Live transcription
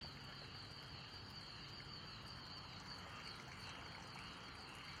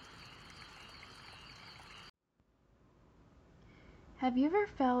Have you ever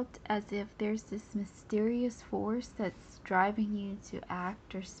felt as if there's this mysterious force that's driving you to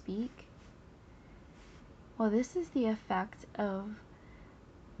act or speak? Well, this is the effect of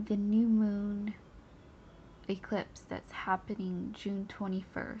the new moon eclipse that's happening June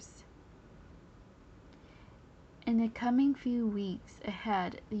 21st. In the coming few weeks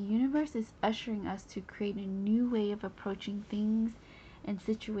ahead, the universe is ushering us to create a new way of approaching things and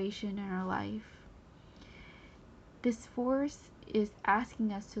situations in our life. This force is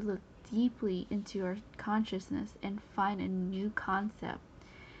asking us to look deeply into our consciousness and find a new concept,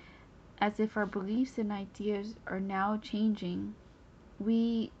 as if our beliefs and ideas are now changing.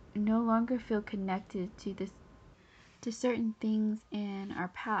 We no longer feel connected to certain things in our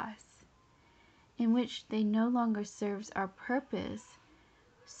past, in which they no longer serves our purpose.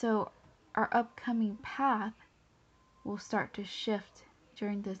 So our upcoming path will start to shift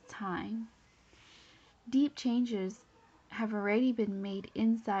during this time. Deep changes have already been made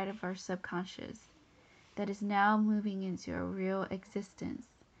inside of our subconscious that is now moving into a real existence.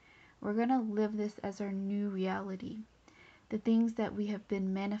 We're going to live this as our new reality. The things that we have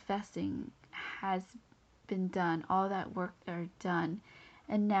been manifesting has been done. All that work are done.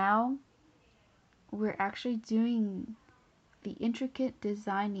 And now we're actually doing the intricate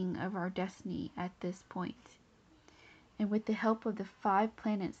designing of our destiny at this point. And with the help of the 5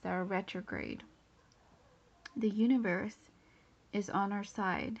 planets that are retrograde, the universe is on our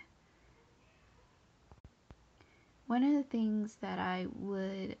side. One of the things that I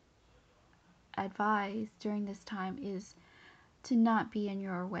would advise during this time is to not be in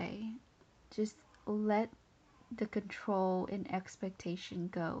your way. Just let the control and expectation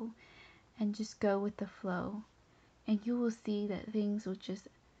go and just go with the flow, and you will see that things will just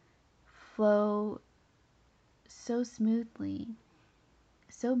flow so smoothly,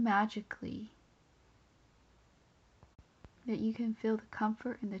 so magically, that you can feel the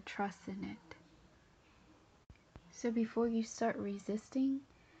comfort and the trust in it. So before you start resisting,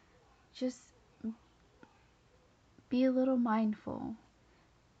 just be a little mindful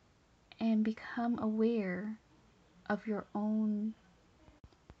and become aware of your own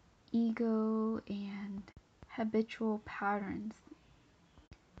ego and habitual patterns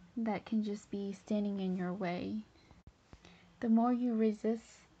that can just be standing in your way. The more you resist,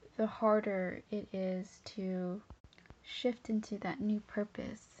 the harder it is to shift into that new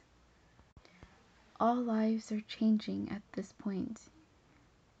purpose. All lives are changing at this point,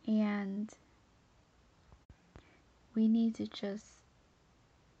 and we need to just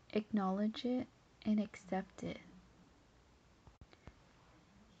acknowledge it and accept it,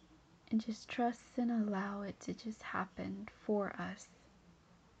 and just trust and allow it to just happen for us.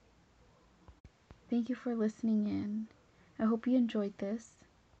 Thank you for listening in. I hope you enjoyed this.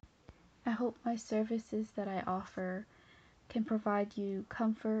 I hope my services that I offer can provide you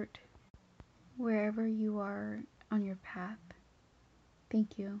comfort wherever you are on your path.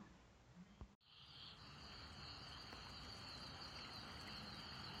 Thank you.